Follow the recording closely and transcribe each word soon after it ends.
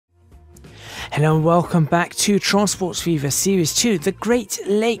Hello and welcome back to Transport Fever Series 2, the Great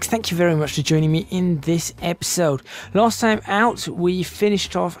Lakes. Thank you very much for joining me in this episode. Last time out, we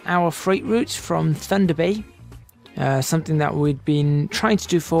finished off our freight route from Thunder Bay. Something that we'd been trying to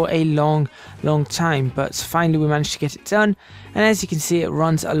do for a long time, but finally we managed to get it done. And as you can see, it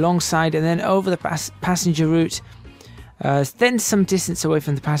runs alongside and then over the passenger route. Then some distance away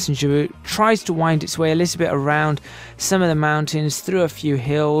from the passenger route, tries to wind its way a little bit around some of the mountains, through a few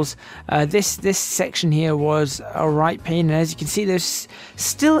hills. This section here was a right pain, and as you can see, there's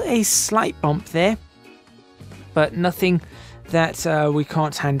still a slight bump there, but nothing that we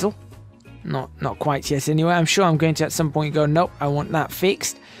can't handle. Not quite yet anyway. I'm sure I'm going to at some point go, nope, I want that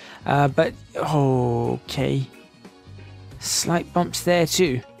fixed. But okay, slight bumps there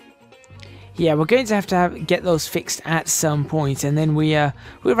too. Yeah, we're going to have get those fixed at some point, and then we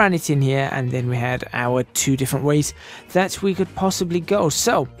ran it in here, and then we had our two different ways that we could possibly go.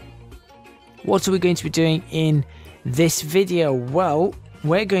 So, what are we going to be doing in this video? Well,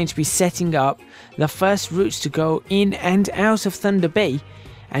 we're going to be setting up the first routes to go in and out of Thunder Bay,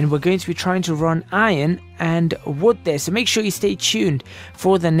 and we're going to be trying to run iron and wood there. So make sure you stay tuned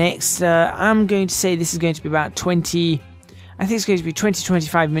for the next. I'm going to say this is going to be about 20. I think it's going to be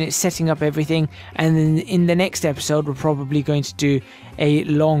 20-25 minutes setting up everything, and then in the next episode we're probably going to do a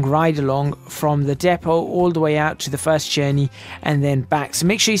long ride along from the depot all the way out to the first journey and then back. So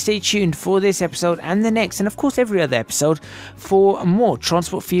make sure you stay tuned for this episode and the next, and of course every other episode, for more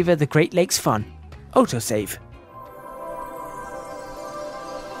Transport Fever, the Great Lakes fun. Autosave.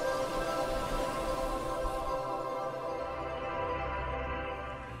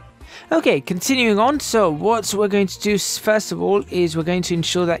 Okay, continuing on, so what we're going to do first of all is we're going to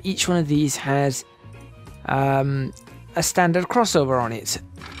ensure that each one of these has a standard crossover on it.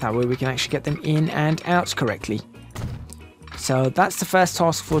 That way we can actually get them in and out correctly. So that's the first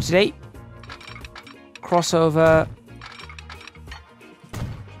task for today. Crossover.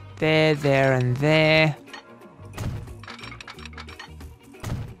 There, and there.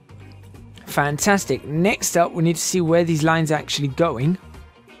 Fantastic. Next up, we need to see where these lines are actually going.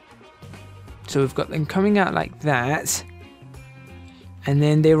 So we've got them coming out like that, and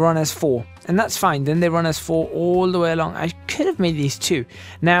then they run as 4, and that's fine. Then they run as 4 all the way along. I could have made these 2.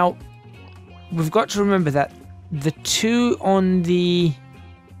 Now, we've got to remember that the 2 on the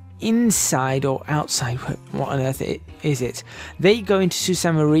inside or outside, what on earth is it? They go into Sault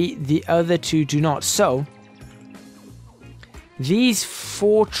Ste. Marie, the other 2 do not. So, these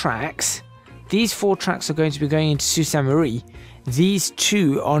 4 tracks are going to be going into Sault Ste. Marie. These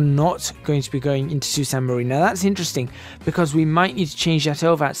 2 are not going to be going into Sault Ste. Marie. Now that's interesting, because we might need to change that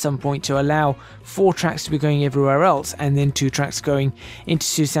over at some point to allow 4 tracks to be going everywhere else and then 2 tracks going into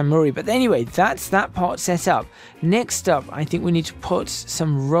Sault Ste. Marie. But anyway, that's that part set up. Next up, I think we need to put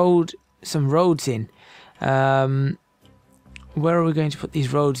some roads in. Where are we going to put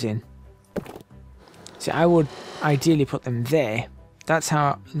these roads in? So I would ideally put them there. That's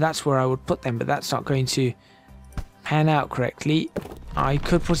where I would put them, but that's not going to pan out correctly. I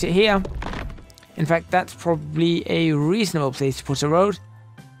could put it here. In fact, that's probably a reasonable place to put a road.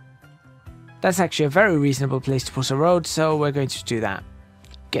 That's actually a very reasonable place to put a road, so we're going to do that.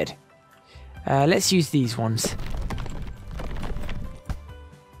 Good. Let's use these ones.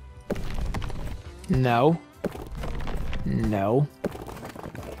 No.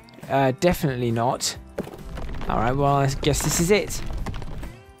 Definitely not. Alright, well, I guess this is it.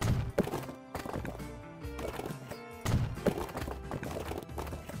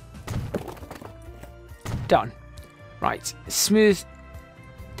 Done. Right, smooth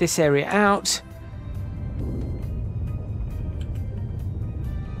this area out.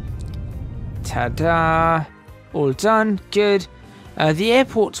 Ta-da! All done. Good. The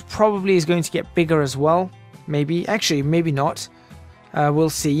airport probably is going to get bigger as well. Maybe. Actually, maybe not. We'll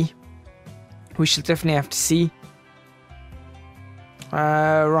see. We shall definitely have to see.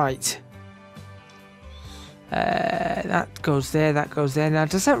 Right. That goes there, that goes there. Now,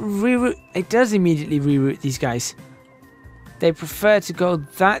 does that reroute? It does immediately reroute these guys. They prefer to go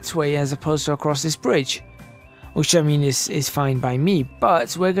that way as opposed to across this bridge, which I mean is fine by me,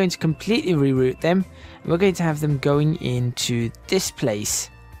 but we're going to completely reroute them. We're going to have them going into this place.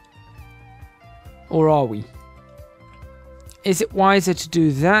 Or are we? Is it wiser to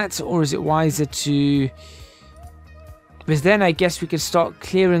do that, or is it wiser to... Because then I guess we could start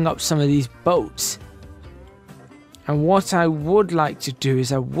clearing up some of these boats. And what I would like to do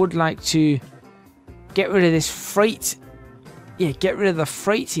is I would like to get rid of this freight. Yeah, get rid of the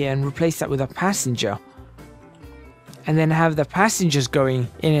freight here and replace that with a passenger. And then have the passengers going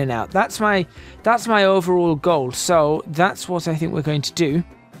in and out. That's my overall goal. So that's what I think we're going to do.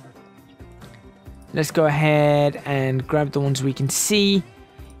 Let's go ahead and grab the ones we can see.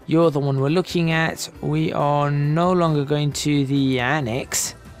 You're the one we're looking at. We are no longer going to the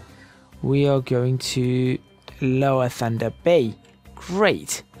annex. We are going to Lower Thunder Bay.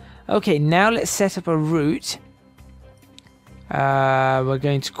 Great. Okay, now let's set up a route. We're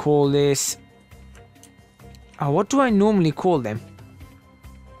going to call this... Oh, what do I normally call them?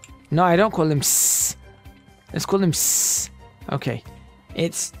 No, I don't call them S. Let's call them S. Okay.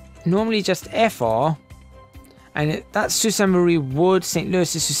 It's normally just FR. And that's Sault Ste. Marie Wood. St.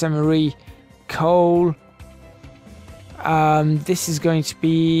 Louis is Sault Ste. Marie Coal. This is going to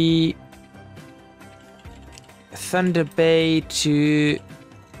be Thunder Bay to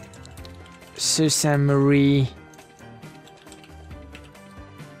Sault Ste. Marie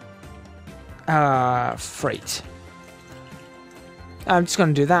freight. I'm just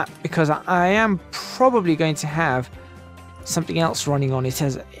going to do that because I am probably going to have something else running on it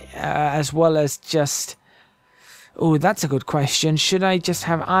as well as just... Oh, that's a good question. Should I just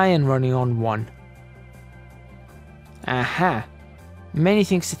have iron running on one? Aha. Many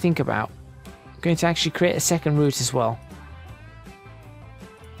things to think about. I'm going to actually create a second route as well.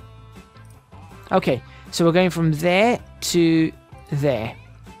 Okay, so we're going from there to there.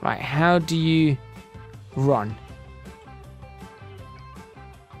 Right, how do you run?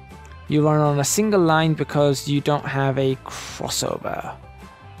 You run on a single line because you don't have a crossover.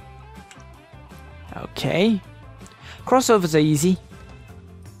 Okay. Crossovers are easy.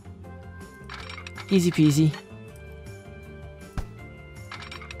 Easy peasy.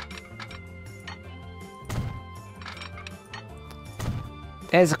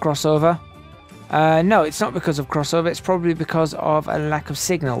 There's a crossover. No, it's not because of crossover. It's probably because of a lack of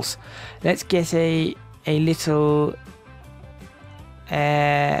signals. Let's get a little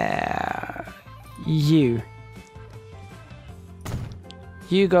you.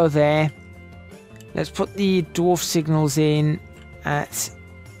 You go there. Let's put the dwarf signals in at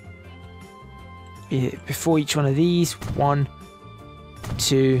before each one of these. 1,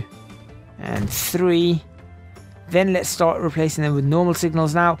 2, and 3. Then let's start replacing them with normal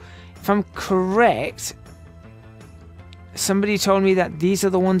signals. Now, if I'm correct, somebody told me that these are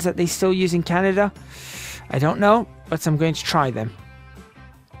the ones that they still use in Canada. I don't know, but I'm going to try them.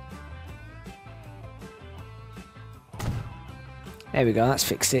 There we go, that's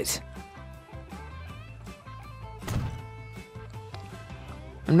fixed it.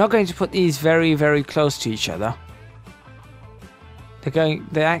 I'm not going to put these very, very close to each other.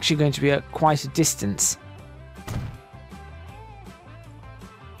 They're actually going to be at quite a distance.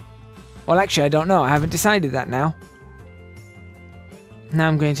 Well, actually, I don't know. I haven't decided that now. Now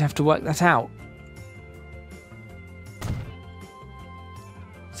I'm going to have to work that out.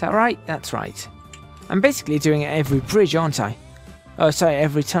 Is that right? That's right. I'm basically doing it at every bridge, aren't I? Oh, sorry,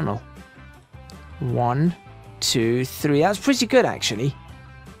 every tunnel. 1, 2, 3. That's pretty good, actually.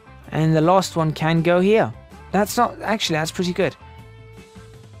 And the last one can go here. That's not... Actually, that's pretty good.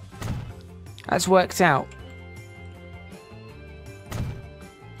 That's worked out.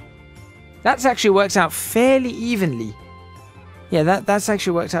 That's actually worked out fairly evenly. Yeah, that's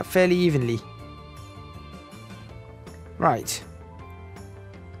actually worked out fairly evenly. Right.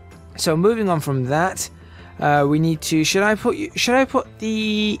 So moving on from that, we need to... Should I put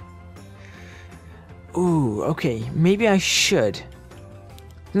the... Ooh, okay. Maybe I should.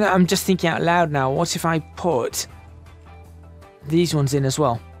 No, I'm just thinking out loud now. What if I put these ones in as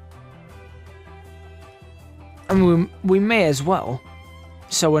well? I mean, we may as well.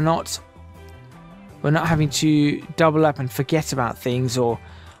 So we're not having to double up and forget about things, or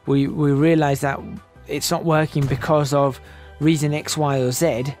we realise that it's not working because of reason X, Y, or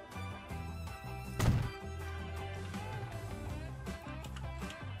Z.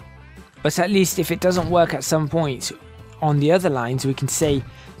 But at least if it doesn't work at some point on the other lines, we can say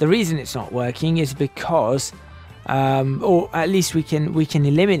the reason it's not working is because, or at least we can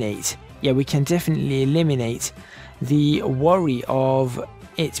eliminate. Yeah, we can definitely eliminate the worry of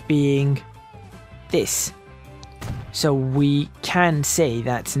it being this. So we can say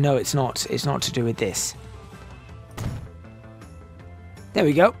that no, it's not to do with this. There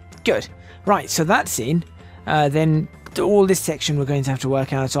we go. Good. Right, so that's in. Then all this section we're going to have to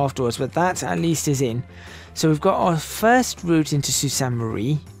work out afterwards, but that at least is in. So we've got our first route into Sault Ste.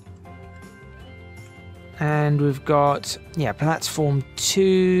 Marie. And we've got, yeah, platform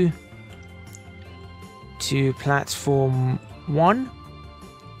 2 to platform 1.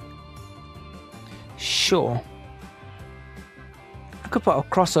 Sure. I could put a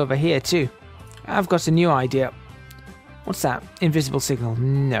crossover here too. I've got a new idea. What's that? Invisible signal.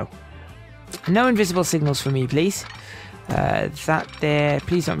 No. No invisible signals for me, please. That there,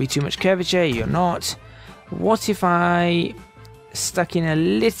 please don't be too much curvature, you're not. What if I stuck in a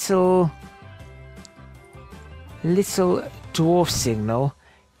little dwarf signal?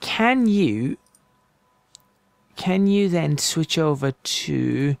 Can you then switch over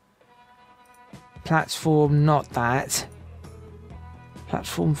to platform, not that,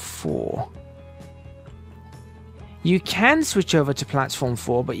 platform 4? You can switch over to platform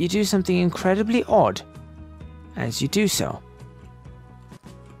 4, but you do something incredibly odd as you do so.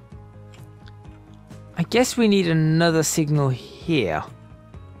 I guess we need another signal here.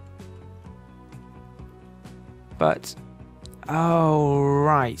 But, oh,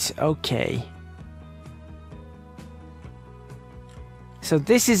 right, okay. So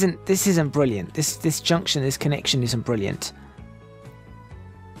this isn't brilliant. This junction, this connection isn't brilliant.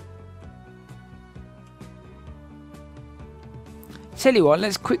 Tell you what,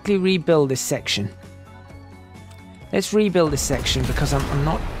 let's quickly rebuild this section. Let's rebuild this section because I'm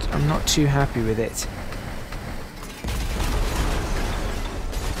not too happy with it.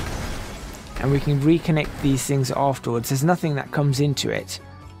 And we can reconnect these things afterwards. There's nothing that comes into it.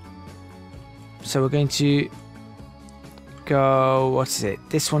 So we're going to go, what is it?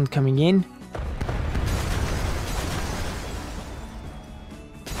 This one coming in.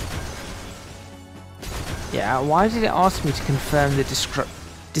 Yeah, why did it ask me to confirm the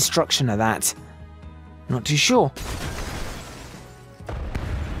destruction of that? Not too sure.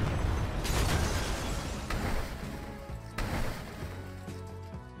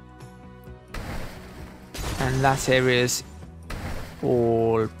 And that area's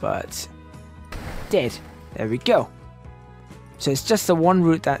all but dead. There we go. So it's just the one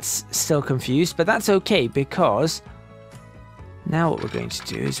route that's still confused, but that's okay because now what we're going to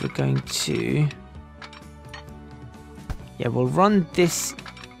do is we're going to, yeah, we'll run this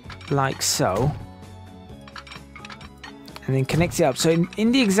like so and then connect it up. So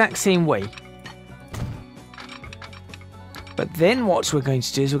in the exact same way. But then what we're going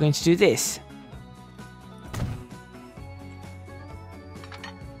to do is we're going to do this.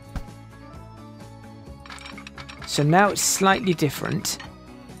 So now it's slightly different.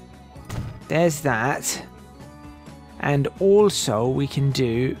 There's that. And also we can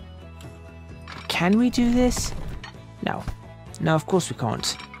do... Can we do this? No. No, of course we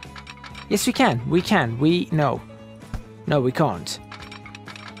can't. Yes, we can. We can. No. No, we can't.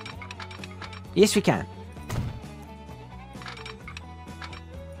 Yes, we can.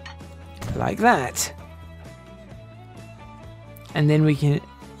 Like that. And then we can...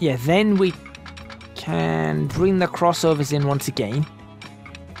 Yeah, then we can bring the crossovers in once again.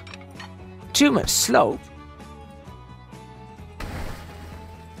 Too much slope.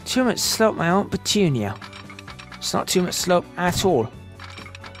 Too much slope, my Aunt Petunia. It's not too much slope at all.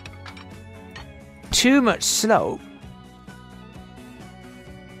 Too much slope.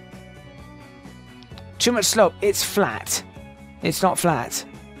 Too much slope. It's flat. It's not flat.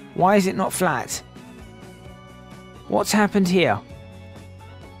 Why is it not flat? What's happened here?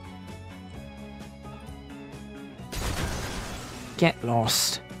 Get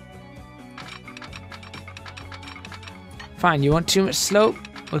lost. Fine, you want too much slope?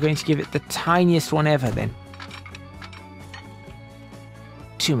 We're going to give it the tiniest one ever then.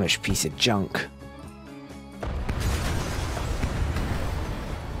 Too much piece of junk.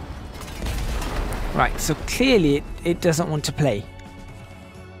 Right, so clearly it doesn't want to play.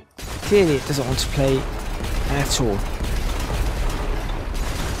 Clearly it doesn't want to play at all.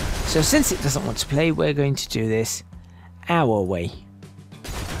 So since it doesn't want to play, we're going to do this our way.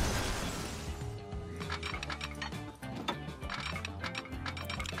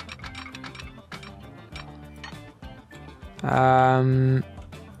 I'll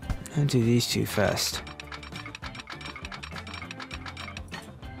do these two first.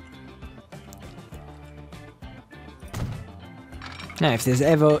 Now, if there's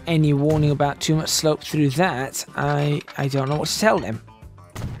ever any warning about too much slope through that, I don't know what to tell them.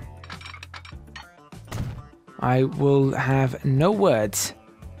 I will have no words,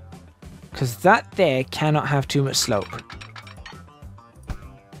 because that there cannot have too much slope.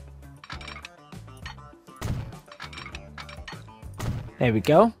 There we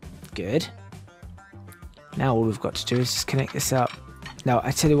go. Good. Now all we've got to do is just connect this up. Now,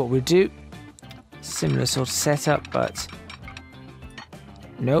 I tell you what we'll do. Similar sort of setup, but...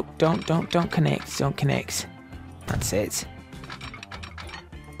 Nope, don't connect. Don't connect. That's it.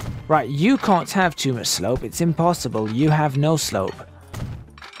 Right, you can't have too much slope. It's impossible. You have no slope.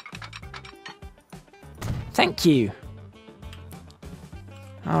 Thank you.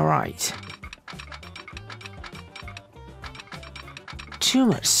 Alright. Too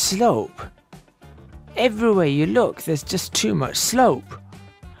much slope. everywhere you look, there's just too much slope.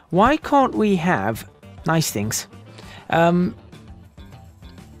 Why can't we have nice things?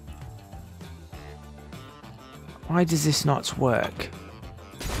 Why does this not work?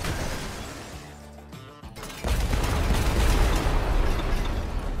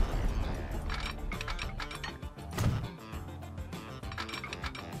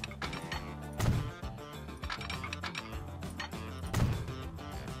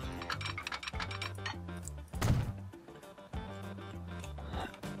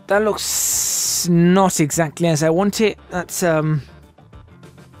 That looks not exactly as I want it. That's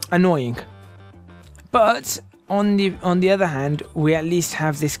annoying. But on the other hand, we at least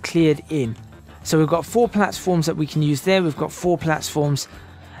have this cleared in. So we've got 4 platforms that we can use there. We've got 4 platforms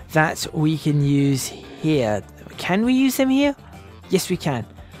that we can use here. Can we use them here? Yes, we can.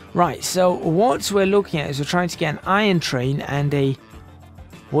 Right, so what we're looking at is we're trying to get an iron train and a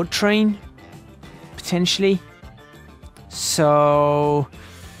wood train, potentially. So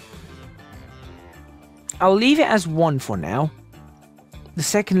I'll leave it as 1 for now. The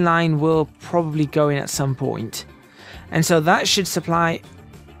second line will probably go in at some point. And so that should supply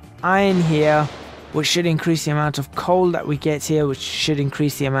iron here, which should increase the amount of coal that we get here, which should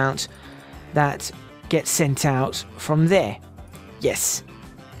increase the amount that gets sent out from there. Yes.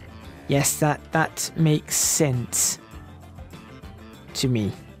 Yes, that makes sense to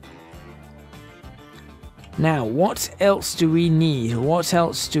me. Now, what else do we need? What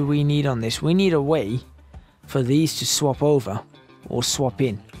else do we need on this? We need a way for these to swap over or swap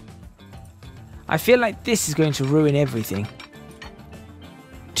in. I feel like this is going to ruin everything.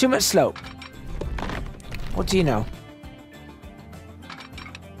 Too much slope. What do you know?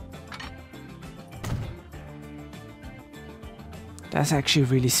 That's actually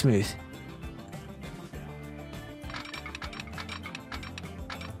really smooth.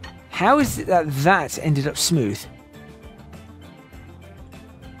 How is it that that ended up smooth?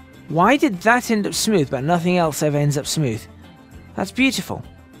 Why did that end up smooth but nothing else ever ends up smooth? That's beautiful.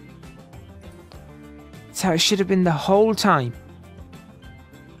 That's how it should have been the whole time.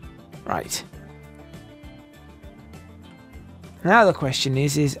 Right. Now the question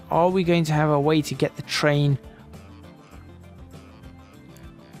is are we going to have a way to get the train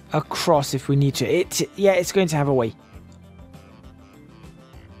across if we need to? Yeah, it's going to have a way.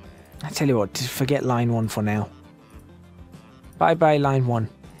 I tell you what, just forget line 1 for now. Bye bye line 1.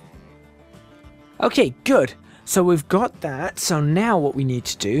 Okay, good. So we've got that. So now what we need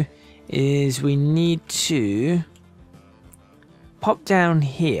to do is we need to pop down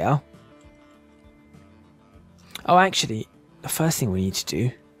here. Oh, actually, the first thing we need to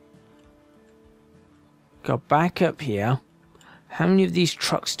do, go back up here. How many of these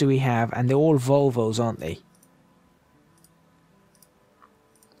trucks do we have? And they're all Volvos, aren't they?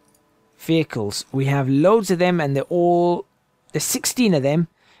 Vehicles. We have loads of them and there's 16 of them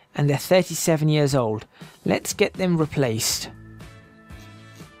and they're 37 years old. Let's get them replaced.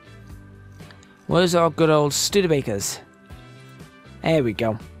 Where's our good old Studebakers? There we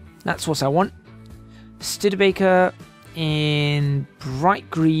go. That's what I want. Studebaker in bright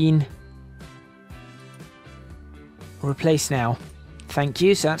green. Replace now. Thank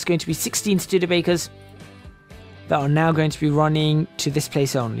you. So that's going to be 16 Studebakers that are now going to be running to this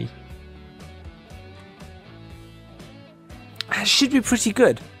place only. That should be pretty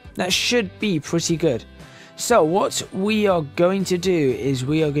good. That should be pretty good. So what we are going to do is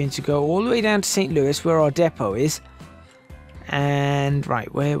we are going to go all the way down to St. Louis where our depot is. And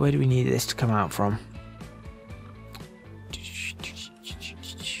right, where do we need this to come out from?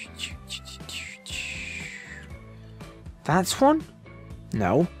 That's one?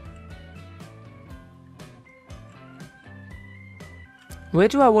 No. Where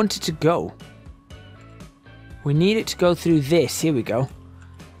do I want it to go? We need it to go through this. Here we go.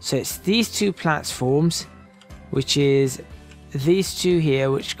 So it's these 2 platforms, which is these 2 here,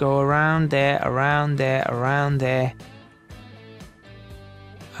 which go around there, around there, around there,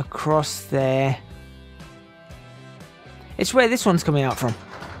 across there. It's where this one's coming out from.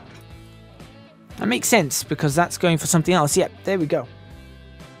 That makes sense because that's going for something else. Yep, there we go.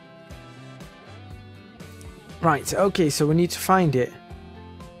 Right, okay, so we need to find it.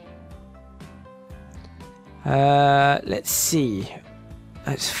 Let's see.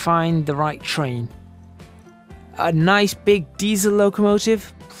 Let's find the right train. A nice big diesel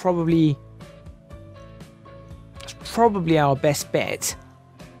locomotive. Probably our best bet.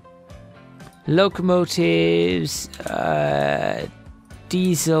 Locomotives,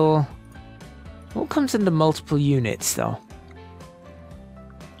 diesel. What comes under multiple units though?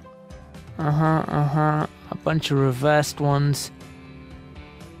 A bunch of reversed ones.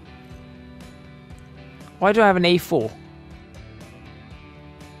 Why do I have an A4?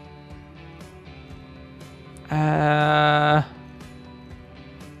 Yeah,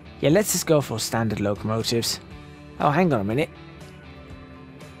 let's just go for standard locomotives. Oh, hang on a minute.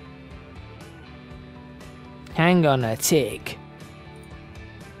 Hang on a tick.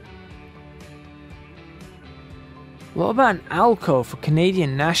 What about an Alco for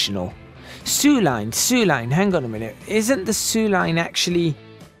Canadian National? Sioux Line, hang on a minute. Isn't the Sioux Line actually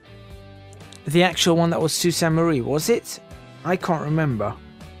the actual one that was Sault Ste. Marie, was it? I can't remember.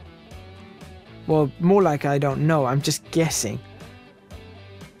 Well, more like I don't know, I'm just guessing.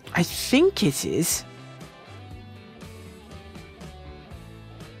 I think it is.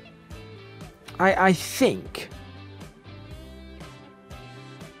 I think.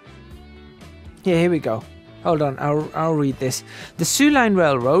 Yeah, here we go. Hold on, I'll read this. The Sioux Line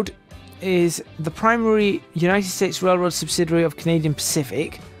Railroad is the primary United States Railroad subsidiary of Canadian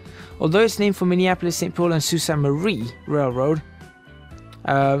Pacific. Although it's named for Minneapolis, St. Paul and Sault Ste. Marie Railroad,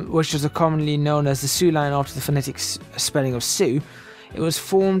 which is commonly known as the Sioux Line after the phonetic spelling of Sioux, it was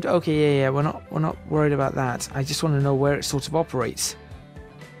formed. Okay, yeah, we're not worried about that. I just want to know where it sort of operates.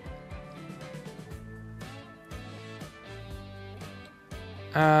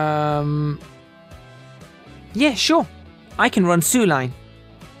 Yeah, sure. I can run Sioux Line.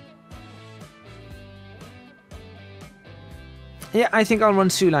 Yeah, I think I'll run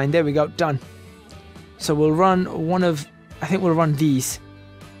Sioux Line. There we go. Done. So we'll run one of... I think we'll run these.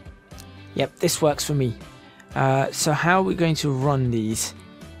 Yep, this works for me. So how are we going to run these?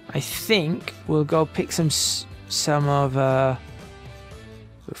 I think we'll go pick some of...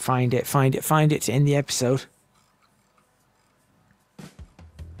 find it to end the episode.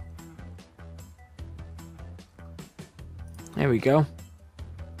 There we go.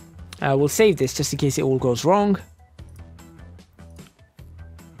 We'll save this just in case it all goes wrong.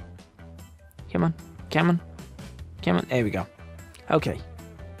 Come on, come on, come on. There we go. Okay.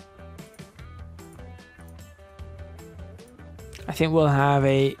 I think we'll have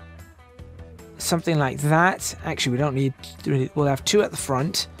something like that. Actually, we don't need. We'll have two at the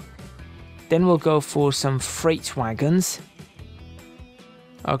front. Then we'll go for some freight wagons.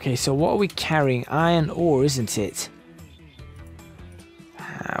 Okay, so what are we carrying? Iron ore, isn't it?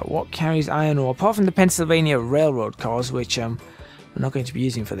 What carries iron ore? Apart from the Pennsylvania Railroad cars, which we're not going to be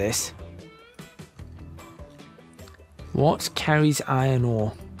using for this. What carries iron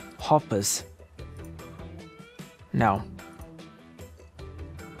ore? Hoppers. No.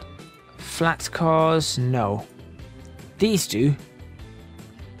 Flat cars? No. These do.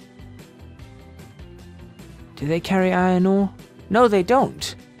 Do they carry iron ore? No, they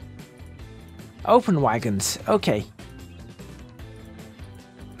don't. Open wagons. Okay.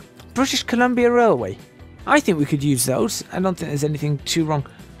 British Columbia Railway. I think we could use those. I don't think there's anything too wrong.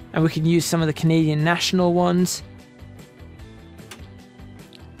 And we can use some of the Canadian National ones.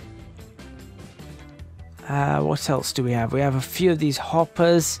 What else do we have? We have a few of these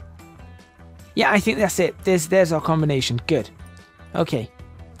hoppers. Yeah, I think that's it. There's our combination. Good. Okay.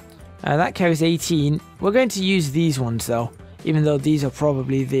 That carries 18. We're going to use these ones though, even though these are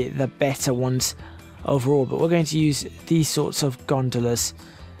probably the better ones overall. But we're going to use these sorts of gondolas.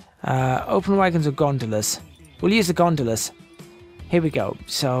 Open wagons or gondolas? We'll use the gondolas. Here we go.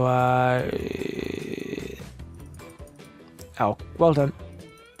 So, oh, well done.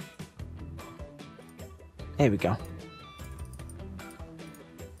 There we go.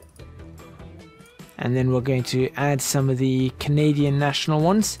 And then we're going to add some of the Canadian National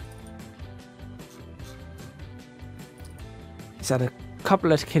ones. Let's add a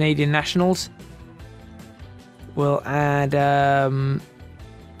couple of Canadian Nationals. We'll add...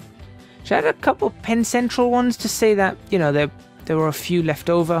 should I add a couple of Penn Central ones to say that, you know, there were a few left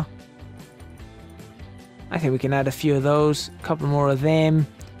over? I think we can add a few of those. A couple more of them.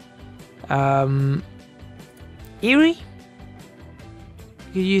 Erie?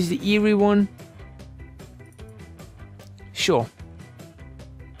 You could use the Erie one. Sure.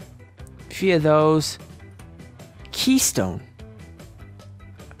 A few of those. Keystone.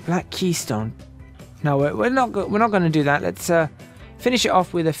 Black Keystone. No, we're not going to do that. Let's finish it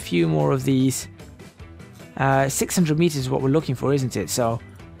off with a few more of these. 600 meters is what we're looking for, isn't it? So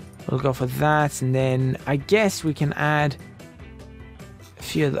we'll go for that, and then I guess we can add a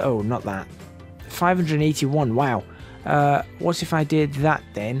few of the, oh, not that. 581. Wow. What if I did that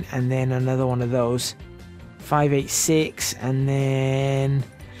then, and then another one of those? 586, and then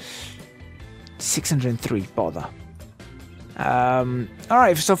 603. Bother.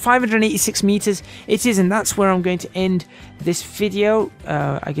 Alright, so 586 meters it is, and that's where I'm going to end this video.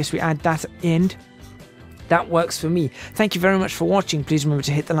 I guess we add that at the end. That works for me. Thank you very much for watching. Please remember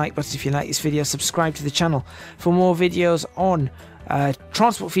to hit the like button if you like this video. Subscribe to the channel for more videos on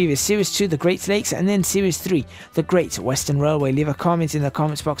Transport Fever Series 2, The Great Lakes, and then Series 3, The Great Western Railway. Leave a comment in the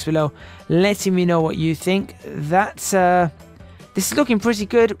comments box below letting me know what you think. This is looking pretty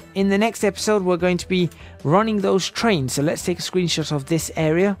good. In the next episode, we're going to be running those trains. So let's take a screenshot of this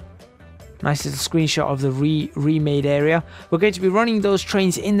area. Nice little screenshot of the remade area. We're going to be running those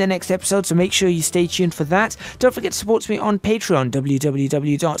trains in the next episode, so make sure you stay tuned for that. Don't forget to support me on Patreon,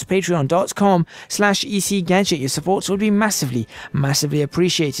 www.patreon.com/ECGadget. Your support would be massively, massively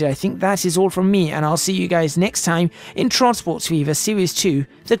appreciated. I think that is all from me, and I'll see you guys next time in Transport Fever Series 2,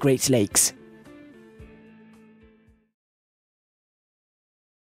 The Great Lakes.